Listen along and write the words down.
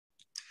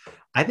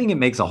I think it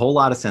makes a whole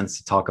lot of sense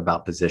to talk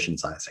about position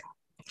sizing.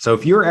 So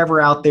if you're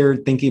ever out there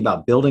thinking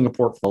about building a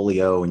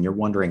portfolio and you're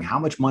wondering how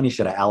much money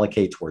should I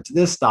allocate towards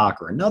this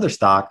stock or another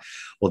stock,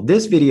 well,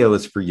 this video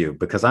is for you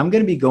because I'm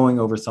going to be going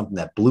over something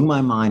that blew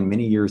my mind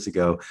many years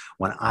ago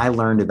when I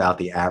learned about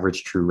the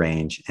average true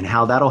range and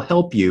how that'll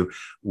help you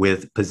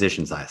with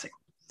position sizing.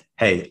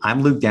 Hey,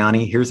 I'm Luke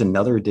Downey. Here's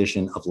another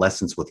edition of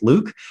Lessons with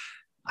Luke.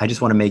 I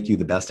just want to make you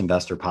the best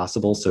investor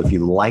possible. So if you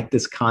like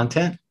this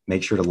content,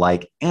 make sure to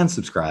like and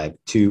subscribe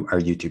to our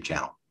YouTube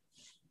channel.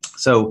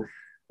 So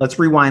let's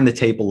rewind the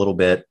tape a little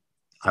bit.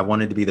 I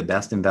wanted to be the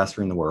best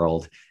investor in the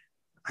world.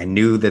 I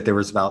knew that there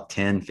was about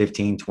 10,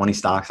 15, 20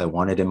 stocks I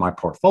wanted in my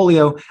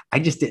portfolio. I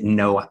just didn't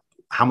know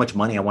how much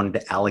money I wanted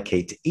to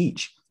allocate to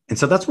each. And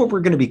so that's what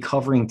we're going to be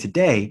covering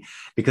today,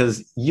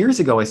 because years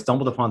ago, I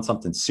stumbled upon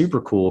something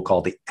super cool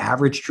called the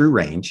average true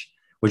range,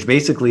 which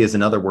basically is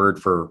another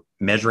word for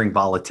measuring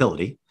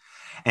volatility,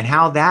 and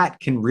how that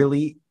can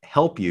really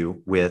help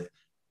you with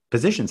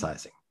position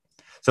sizing.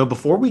 So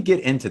before we get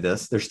into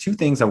this, there's two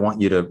things I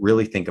want you to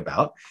really think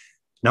about.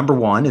 Number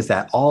one is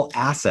that all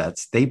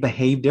assets, they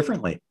behave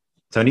differently.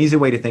 So an easy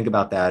way to think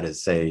about that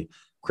is, say,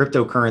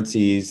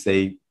 cryptocurrencies,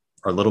 they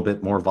are a little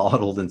bit more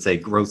volatile than, say,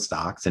 growth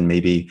stocks, and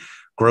maybe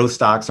growth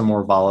stocks are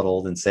more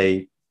volatile than,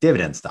 say,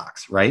 dividend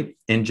stocks, right?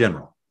 In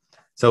general.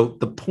 So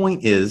the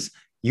point is,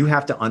 you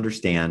have to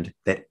understand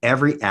that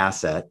every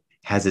asset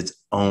has its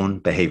own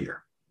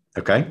behavior,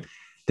 okay?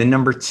 Then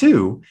number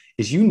two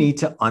is you need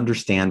to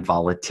understand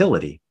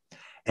volatility.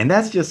 And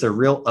that's just a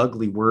real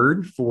ugly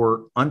word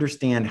for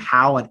understand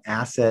how an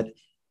asset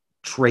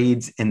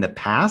trades in the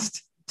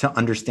past to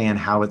understand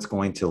how it's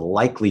going to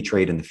likely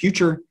trade in the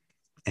future.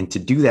 And to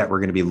do that, we're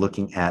going to be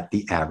looking at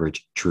the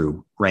average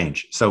true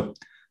range. So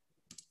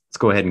let's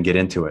go ahead and get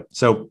into it.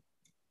 So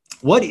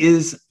what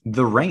is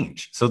the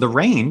range? So the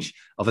range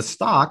of a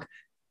stock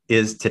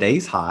is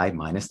today's high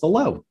minus the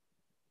low,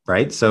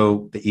 right?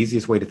 So the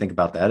easiest way to think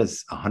about that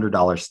is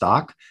 $100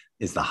 stock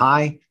is the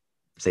high.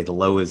 Say the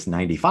low is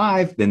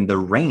 95, then the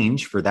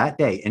range for that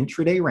day,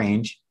 intraday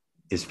range,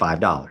 is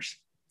 $5.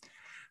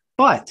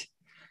 But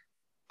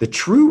the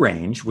true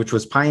range, which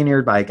was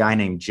pioneered by a guy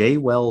named J.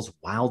 Wells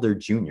Wilder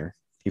Jr.,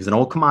 he was an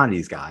old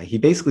commodities guy. He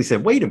basically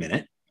said, wait a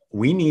minute,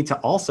 we need to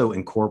also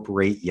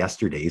incorporate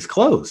yesterday's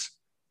close.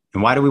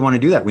 And why do we want to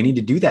do that? We need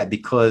to do that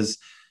because,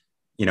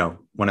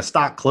 when a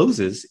stock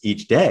closes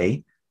each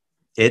day,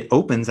 it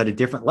opens at a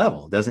different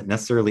level. It doesn't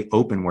necessarily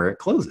open where it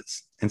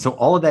closes. And so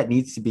all of that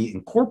needs to be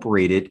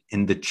incorporated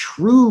in the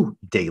true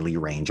daily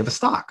range of a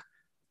stock.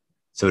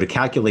 So to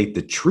calculate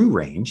the true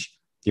range,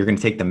 you're going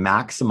to take the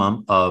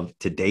maximum of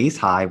today's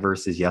high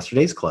versus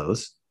yesterday's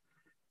close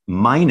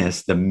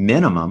minus the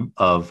minimum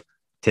of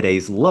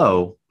today's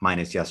low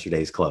minus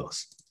yesterday's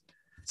close.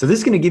 So this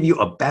is going to give you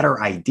a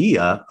better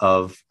idea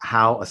of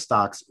how a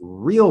stock's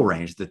real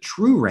range, the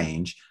true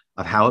range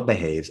of how it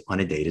behaves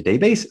on a day-to-day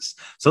basis.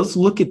 So let's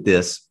look at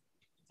this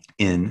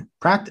in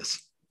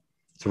practice.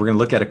 So we're going to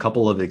look at a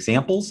couple of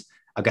examples.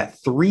 I've got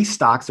three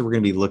stocks that we're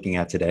going to be looking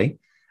at today.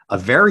 A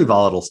very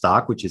volatile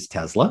stock, which is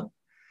Tesla.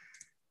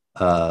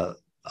 A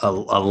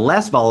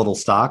less volatile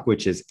stock,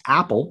 which is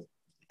Apple.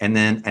 And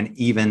then an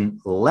even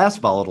less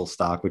volatile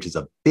stock, which is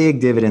a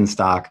big dividend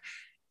stock,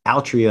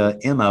 Altria,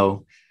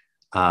 MO.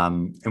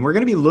 And we're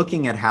going to be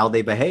looking at how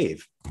they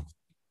behave.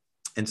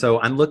 And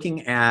so I'm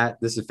looking at,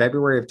 this is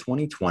February of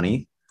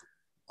 2020,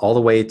 all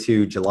the way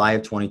to July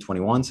of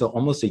 2021. So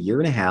almost a year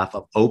and a half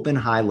of open,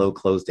 high, low,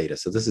 close data.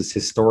 So this is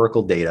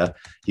historical data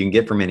you can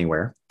get from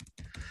anywhere.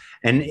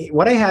 And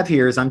what I have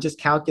here is I'm just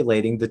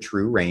calculating the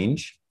true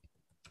range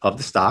of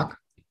the stock.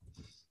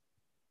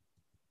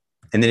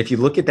 And then if you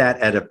look at that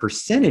at a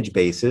percentage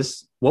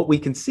basis, what we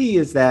can see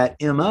is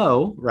that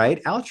MO,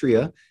 right,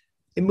 Altria,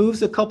 it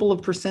moves a couple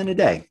of percent a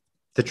day,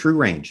 the true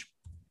range.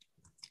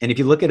 And if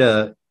you look at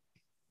a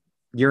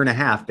year and a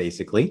half,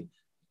 basically,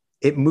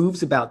 it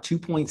moves about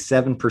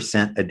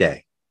 2.7% a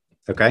day.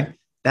 Okay.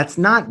 That's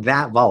not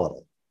that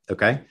volatile.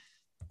 Okay.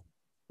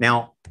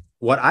 Now,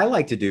 what I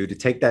like to do to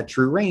take that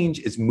true range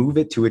is move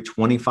it to a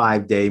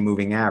 25-day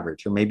moving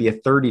average, or maybe a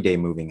 30-day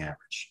moving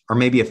average, or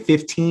maybe a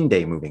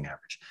 15-day moving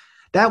average.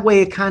 That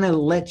way, it kind of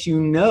lets you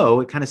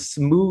know, it kind of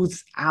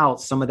smooths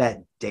out some of that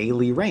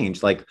daily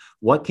range. Like,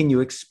 what can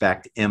you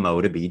expect MO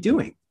to be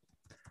doing?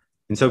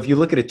 And so if you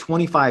look at a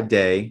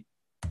 25-day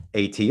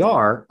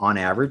ATR, on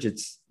average,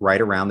 it's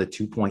right around the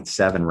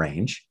 2.7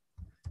 range.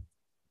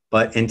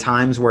 But in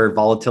times where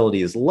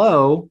volatility is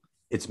low,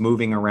 it's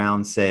moving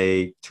around,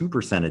 say,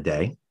 2% a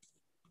day.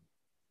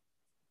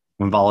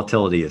 When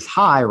volatility is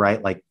high,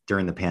 right, like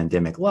during the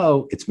pandemic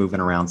low, it's moving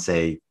around,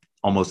 say,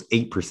 almost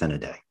 8% a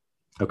day.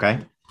 Okay.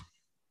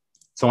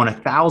 So on a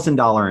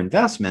 $1,000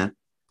 investment,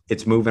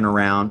 it's moving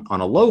around on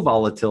a low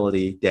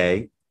volatility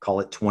day, call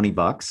it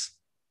 $20.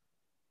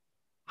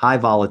 High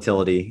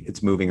volatility,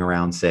 it's moving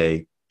around,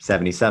 say,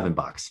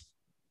 $77.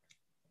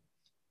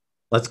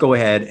 Let's go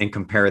ahead and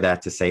compare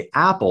that to, say,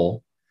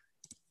 Apple,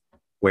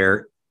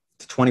 where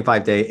the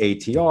 25-day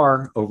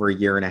ATR over a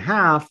year and a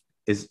half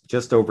is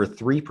just over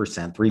 3%,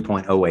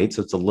 3.08.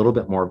 So it's a little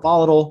bit more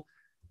volatile.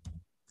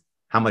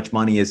 How much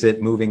money is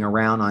it moving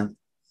around on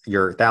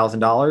your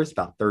 $1,000?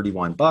 About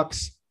 31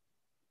 bucks.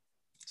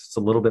 It's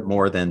a little bit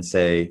more than,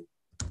 say,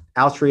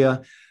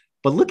 Altria.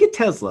 But look at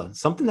Tesla,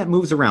 something that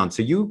moves around.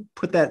 So you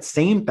put that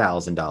same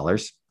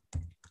 $1,000,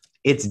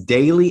 its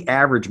daily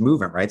average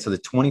movement, right? So the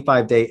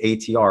 25-day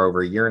ATR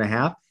over a year and a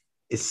half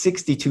is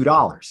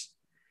 $62.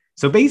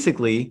 So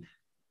basically,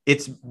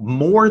 it's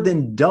more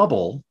than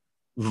double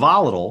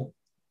volatile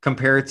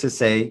compared to,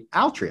 say,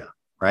 Altria,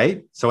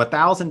 right? So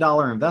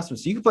 $1,000 investment.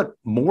 So you can put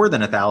more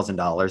than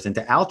 $1,000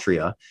 into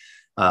Altria,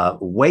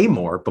 way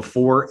more,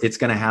 before it's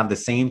going to have the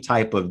same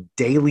type of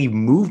daily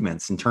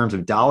movements in terms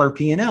of dollar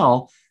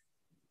P&L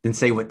than,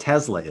 say, what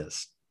Tesla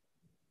is.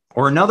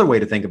 Or another way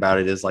to think about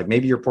it is like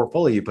maybe your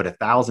portfolio, you put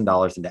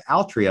 $1,000 into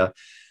Altria,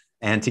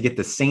 and to get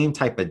the same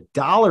type of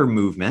dollar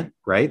movement,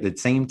 right, the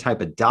same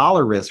type of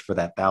dollar risk for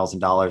that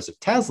 $1,000 of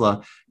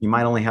Tesla, you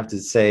might only have to,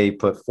 say,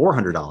 put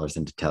 $400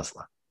 into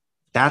Tesla.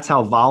 That's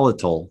how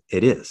volatile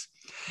it is.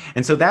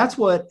 And so that's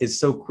what is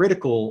so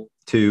critical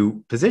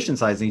to position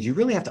sizing, is you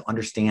really have to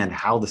understand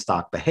how the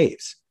stock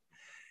behaves.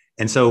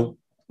 And so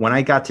when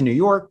I got to New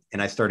York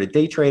and I started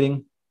day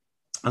trading,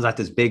 I was at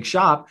this big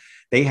shop.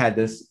 They had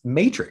this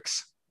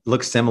matrix,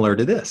 looks similar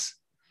to this.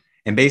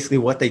 And basically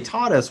what they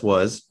taught us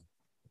was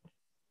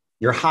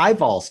your high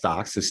vol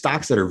stocks, so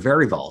stocks that are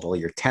very volatile,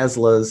 your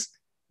Teslas,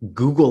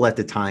 Google at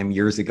the time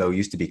years ago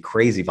used to be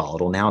crazy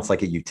volatile. Now it's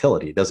like a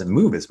utility. It doesn't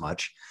move as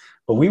much.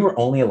 But we were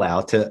only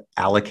allowed to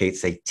allocate,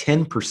 say,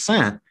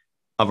 10%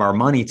 of our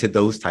money to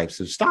those types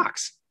of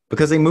stocks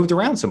because they moved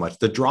around so much.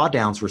 The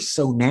drawdowns were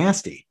so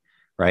nasty,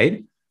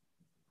 right?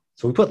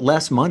 So we put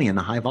less money in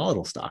the high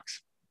volatile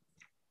stocks.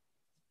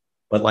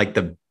 But like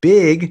the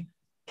big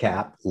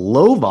cap,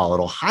 low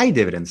volatile, high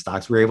dividend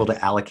stocks, we were able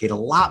to allocate a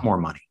lot more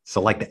money.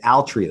 So like the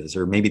Altrias,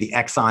 or maybe the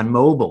Exxon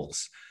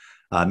Mobils,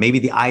 maybe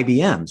the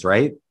IBMs,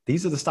 right?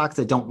 These are the stocks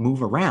that don't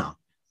move around,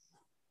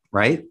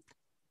 right?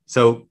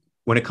 So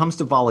when it comes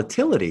to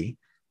volatility,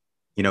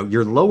 you know,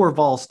 your lower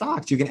vol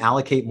stocks, you can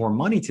allocate more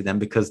money to them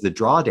because the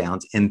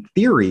drawdowns in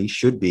theory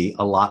should be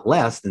a lot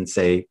less than,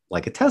 say,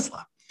 like a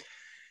Tesla.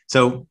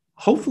 So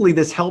hopefully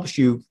this helps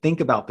you think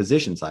about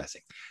position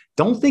sizing.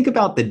 Don't think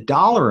about the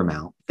dollar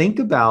amount. Think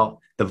about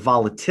the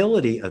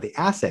volatility of the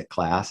asset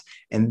class,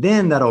 and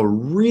then that'll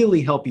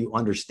really help you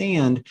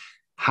understand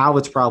how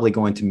it's probably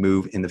going to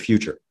move in the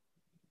future.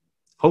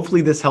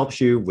 Hopefully this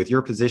helps you with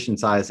your position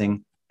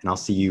sizing, and I'll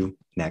see you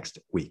next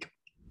week.